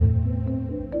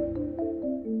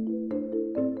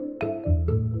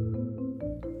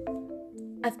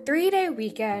a 3-day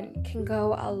weekend can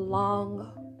go a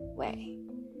long way.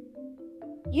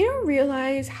 You don't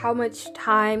realize how much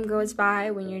time goes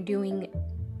by when you're doing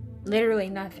literally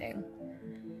nothing.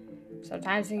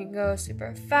 Sometimes it can go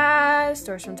super fast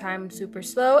or sometimes super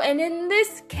slow. And in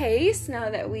this case, now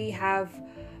that we have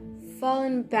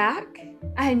fallen back,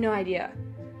 I had no idea.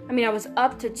 I mean, I was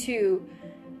up to 2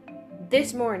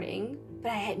 this morning,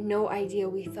 but I had no idea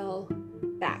we fell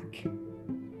back.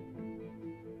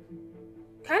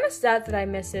 Kind of sad that I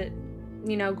miss it,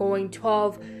 going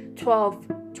 12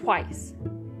 twice.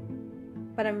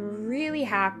 But I'm really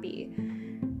happy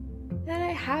that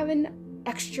I have an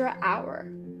extra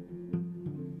hour.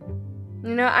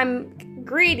 I'm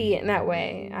greedy in that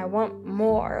way. I want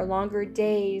more, longer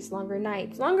days, longer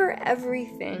nights, longer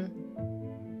everything.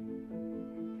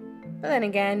 But then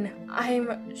again,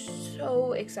 I'm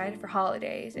so excited for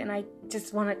holidays, and I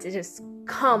just want it to just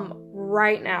come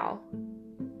right now.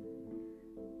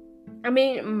 I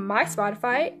mean, my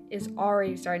Spotify is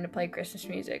already starting to play Christmas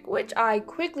music, which I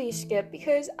quickly skip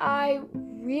because I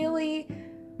really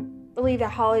believe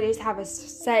that holidays have a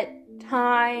set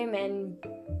time and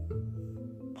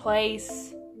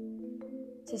place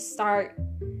to start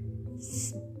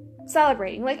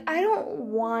celebrating. Like, I don't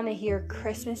want to hear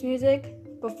Christmas music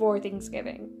before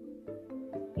Thanksgiving.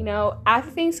 After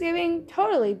Thanksgiving,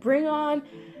 totally bring on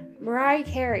Mariah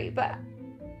Carey, but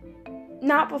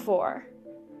not before.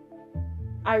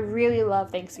 I really love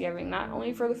Thanksgiving, not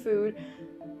only for the food,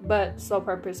 but the sole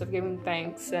purpose of giving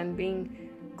thanks and being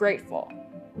grateful.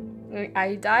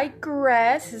 I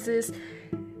digress. This is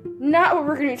not what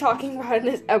we're going to be talking about in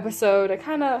this episode. I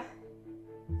kind of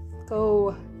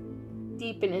go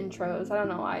deep in intros. I don't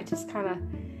know why. It just kind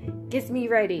of gets me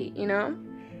ready,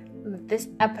 This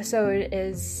episode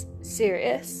is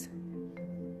serious.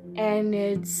 And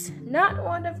it's not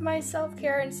one of my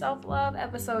self-care and self-love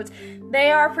episodes. They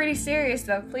are pretty serious,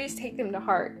 though. Please take them to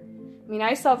heart. I mean,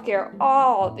 I self-care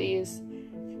all these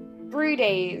 3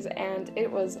 days, and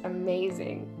it was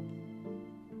amazing.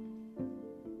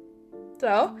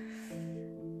 So,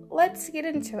 let's get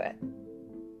into it.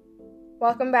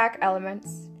 Welcome back,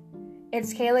 Elements.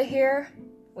 It's Kayla here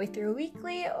with your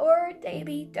weekly or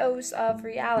daily dose of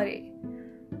reality.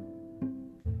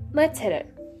 Let's hit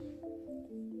it.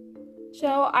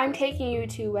 So, I'm taking you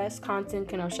to Wisconsin,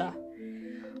 Kenosha,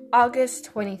 August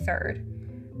 23rd.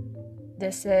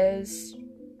 This is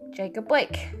Jacob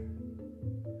Blake,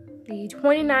 the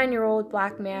 29-year-old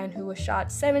black man who was shot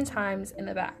 7 times in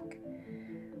the back.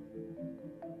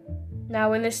 Now,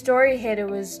 when this story hit, it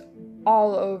was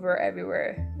all over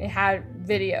everywhere. It had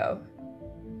video.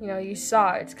 You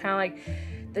saw it. It's kind of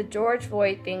like the George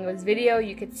Floyd thing. It was video.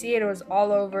 You could see it. It was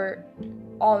all over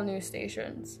all news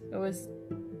stations. It was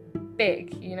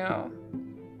big,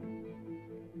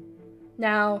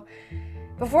 Now,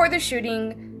 before the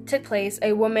shooting took place,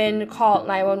 a woman called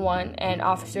 911 and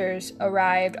officers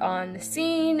arrived on the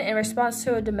scene in response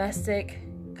to a domestic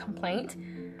complaint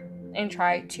and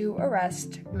tried to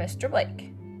arrest Mr.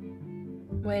 Blake.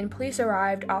 When police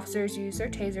arrived, officers used their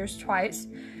tasers twice.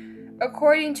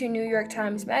 According to New York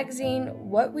Times Magazine,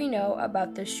 What We Know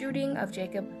About the Shooting of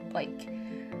Jacob Blake,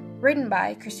 written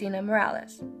by Christina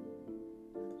Morales,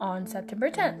 on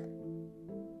September 10th.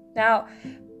 Now,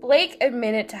 Blake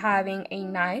admitted to having a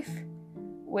knife,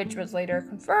 which was later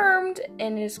confirmed,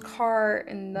 in his car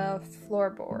in the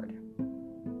floorboard.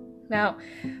 Now,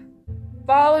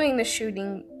 following the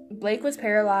shooting, Blake was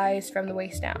paralyzed from the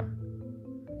waist down,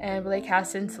 and Blake has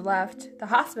since left the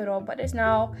hospital, but is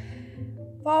now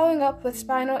following up with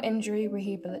spinal injury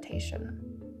rehabilitation.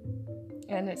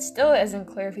 And it still isn't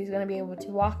clear if he's going to be able to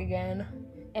walk again,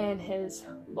 and his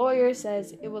lawyer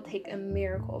says it will take a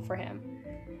miracle for him,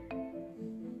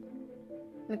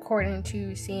 according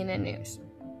to CNN News.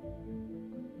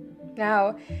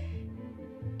 Now,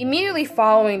 immediately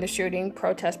following the shooting,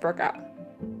 protests broke out.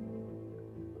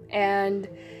 And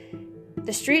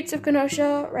the streets of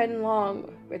Kenosha ran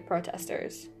long with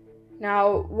protesters.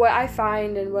 Now, what I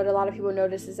find and what a lot of people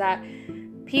notice is that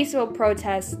peaceful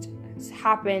protests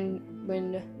happen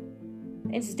when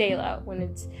it's daylight, when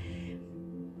it's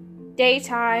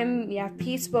daytime. You have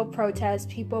peaceful protests,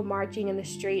 people marching in the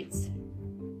streets.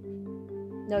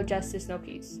 No justice, no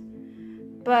peace.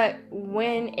 But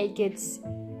when it gets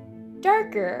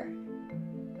darker,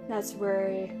 that's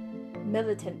where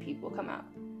militant people come out.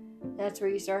 That's where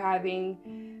you start having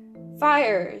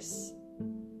fires,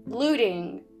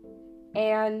 looting,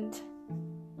 and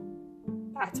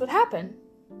that's what happened.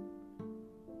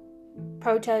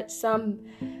 Some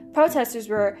protesters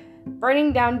were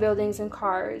burning down buildings and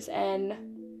cars and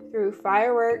threw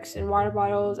fireworks and water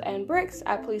bottles and bricks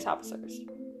at police officers.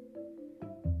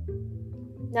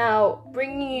 Now,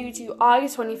 bringing you to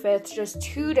August 25th, just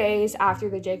 2 days after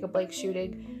the Jacob Blake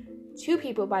shooting, two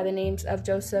people by the names of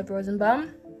Joseph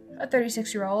Rosenbaum, a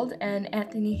 36-year-old, and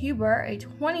Anthony Huber, a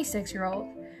 26-year-old,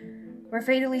 were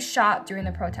fatally shot during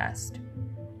the protest,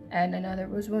 and another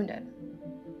was wounded.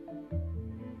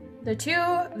 The two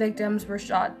victims were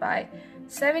shot by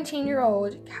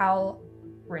 17-year-old Kyle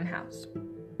Rittenhouse.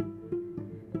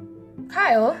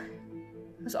 Kyle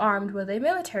was armed with a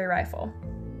military rifle,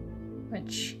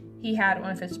 which he had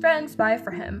one of his friends buy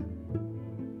for him.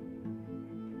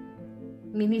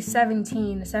 I mean, he's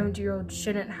 17. A 17-year-old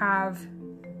shouldn't have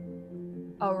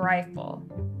a rifle.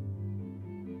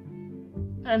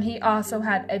 And he also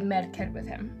had a med kit with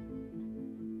him.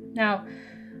 Now,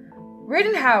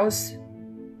 Rittenhouse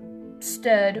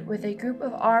stood with a group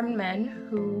of armed men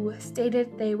who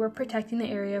stated they were protecting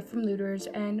the area from looters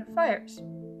and fires.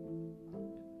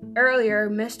 Earlier,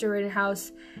 Mr.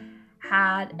 Rittenhouse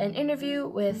had an interview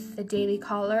with the Daily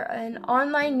Caller, an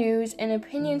online news and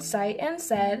opinion site, and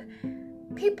said,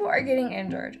 "People are getting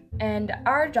injured, and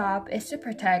our job is to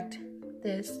protect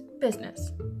this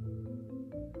business."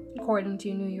 According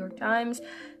to New York Times,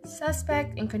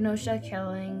 suspect in Kenosha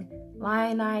killing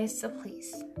lionized the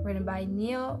police, written by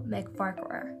Neil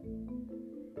McFarquhar.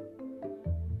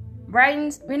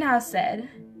 Rittenhouse said,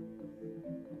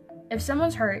 "If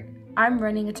someone's hurt, I'm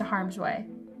running into harm's way.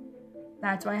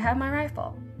 That's why I have my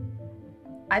rifle.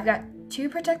 I've got to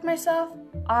protect myself,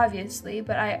 obviously,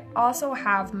 but I also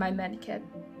have my med kit."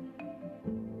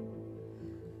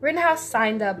 Rittenhouse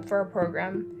signed up for a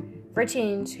program for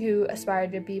teens who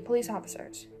aspired to be police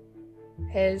officers.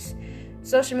 His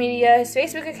social media, his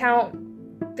Facebook account,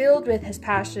 filled with his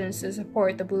passions to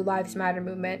support the Blue Lives Matter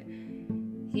movement.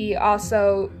 He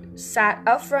also sat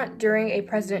up front during a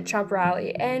President Trump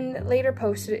rally and later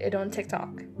posted it on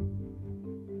TikTok.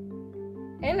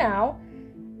 And now,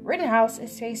 Rittenhouse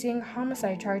is facing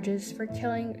homicide charges for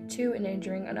killing two and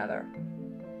injuring another.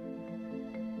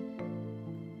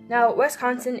 Now,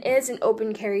 Wisconsin is an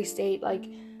open carry state like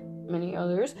many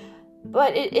others,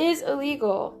 but it is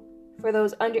illegal for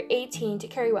those under 18 to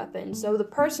carry weapons, so the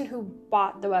person who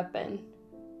bought the weapon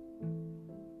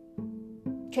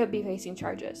could be facing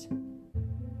charges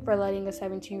for letting a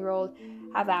 17-year-old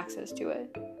have access to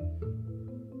it.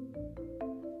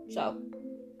 So,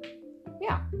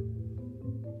 yeah.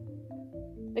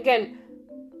 Again,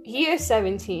 he is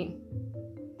 17.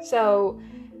 So,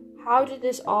 how did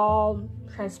this all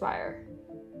transpire?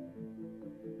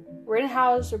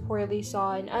 Rittenhouse reportedly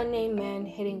saw an unnamed man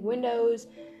hitting windows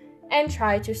and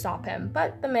tried to stop him,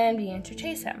 but the man began to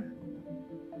chase him.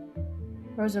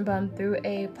 Rosenbaum threw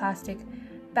a plastic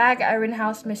bag at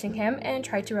Rittenhouse, missing him, and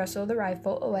tried to wrestle the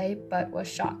rifle away, but was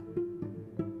shot.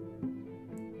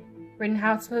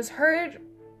 Rittenhouse was heard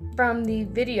from the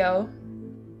video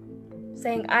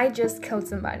saying, "I just killed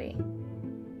somebody."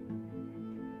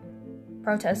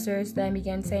 Protesters then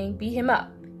began saying, "Beat him up.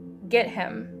 Get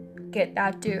him. Get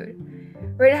that dude."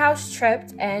 Rittenhouse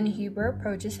tripped and Huber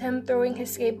approaches him, throwing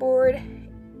his skateboard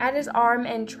at his arm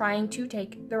and trying to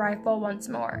take the rifle once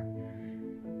more.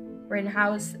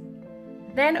 Rittenhouse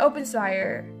then opens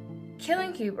fire,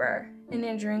 killing Huber and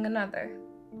injuring another.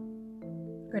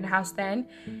 Rittenhouse then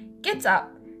gets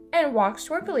up and walks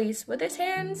toward police with his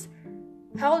hands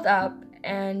held up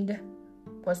and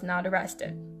was not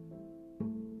arrested.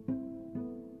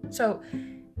 So,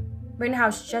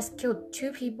 Rittenhouse just killed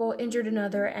two people, injured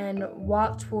another, and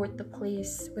walked toward the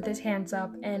police with his hands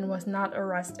up and was not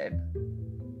arrested.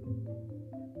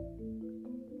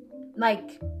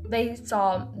 Like, they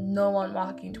saw no one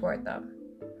walking toward them.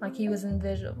 Like, he was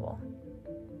invisible.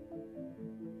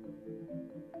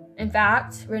 In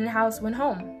fact, Rittenhouse went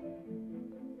home.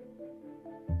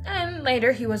 And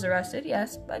later he was arrested,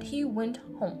 yes, but he went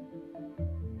home.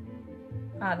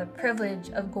 The privilege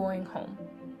of going home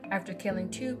after killing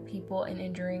two people and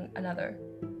injuring another.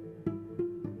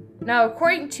 Now,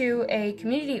 according to a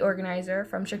community organizer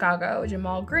from Chicago,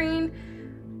 Jamal Green,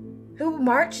 who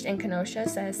marched in Kenosha,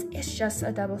 says it's just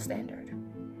a double standard.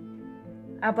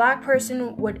 A black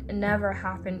person would never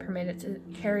have been permitted to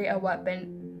carry a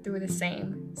weapon through the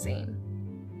same scene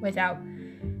without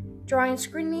drawing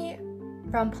scrutiny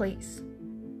from police.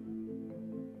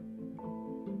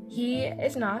 He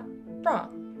is not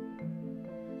wrong.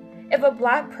 If a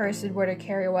black person were to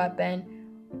carry a weapon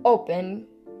open,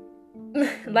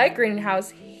 like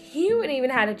Rittenhouse, he wouldn't even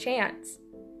have a chance.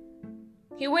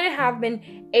 He wouldn't have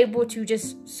been able to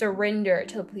just surrender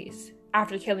to the police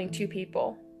after killing two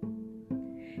people.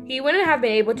 He wouldn't have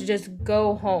been able to just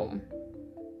go home.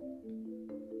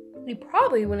 He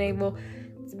probably wouldn't be able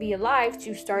to be alive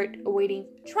to start awaiting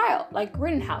trial, like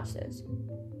Rittenhouse is.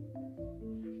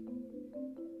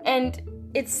 And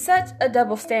it's such a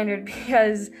double standard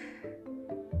because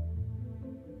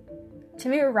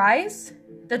Tamir Rice,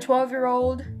 the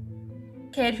 12-year-old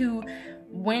kid who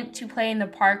went to play in the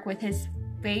park with his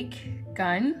fake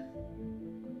gun,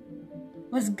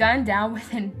 was gunned down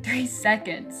within 3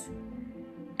 seconds.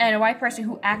 And a white person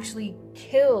who actually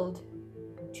killed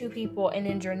 2 people and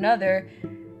injured another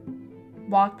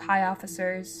walked by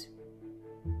officers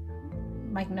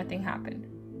like nothing happened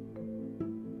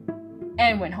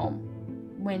and went home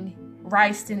when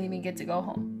Rice didn't even get to go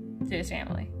home to his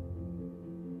family.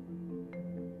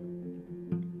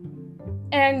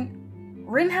 And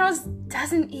Rittenhouse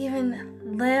doesn't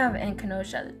even live in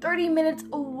Kenosha, 30 minutes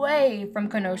away from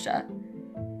Kenosha,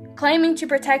 claiming to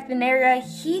protect an area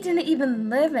he didn't even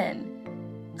live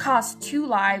in, cost 2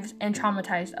 lives and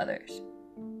traumatized others.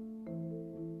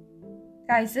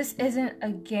 Guys, this isn't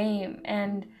a game,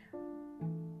 and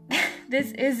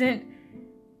this is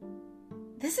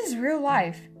real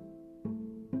life.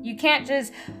 You can't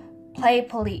just play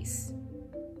police.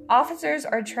 Officers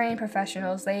are trained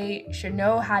professionals. They should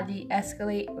know how to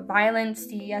de-escalate violence,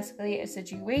 de-escalate a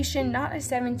situation, not a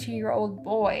 17-year-old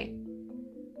boy.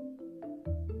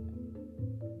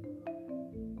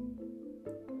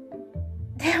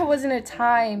 There wasn't a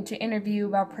time to interview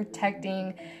about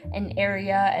protecting an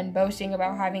area and boasting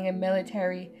about having a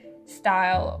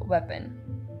military-style weapon.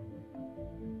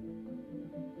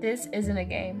 This isn't a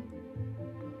game.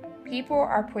 People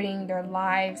are putting their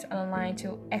lives on the line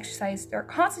to exercise their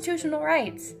constitutional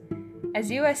rights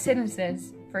as U.S.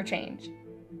 citizens for change.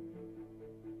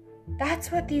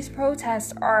 That's what these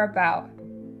protests are about.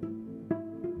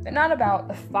 They're not about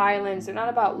the violence. They're not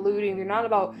about looting. They're not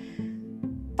about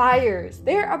fires.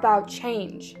 They're about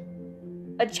change.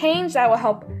 A change that will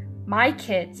help my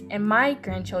kids and my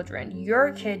grandchildren,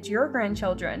 your kids, your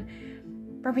grandchildren,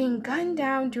 from being gunned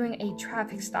down during a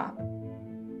traffic stop,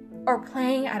 or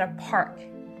playing at a park,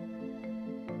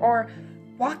 or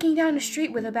walking down the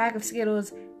street with a bag of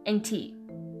Skittles and tea.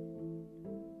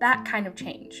 That kind of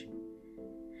change.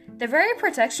 The very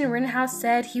protection Rittenhouse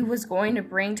said he was going to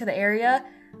bring to the area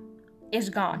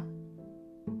is gone.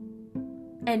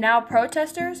 And now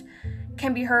protesters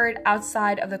can be heard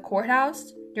outside of the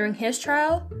courthouse during his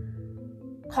trial,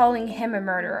 calling him a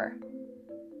murderer.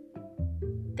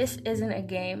 This isn't a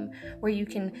game where you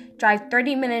can drive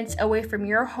 30 minutes away from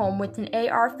your home with an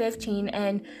AR-15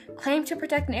 and claim to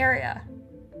protect an area.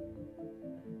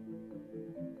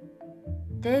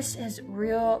 This is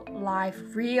real life,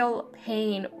 real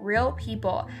pain, real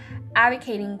people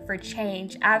advocating for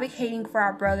change, advocating for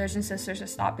our brothers and sisters to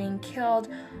stop being killed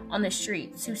on the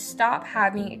streets, to stop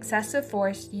having excessive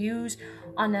force used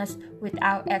on us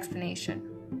without explanation.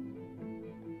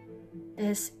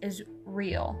 This is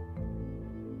real.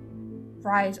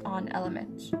 Rise on,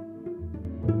 elements.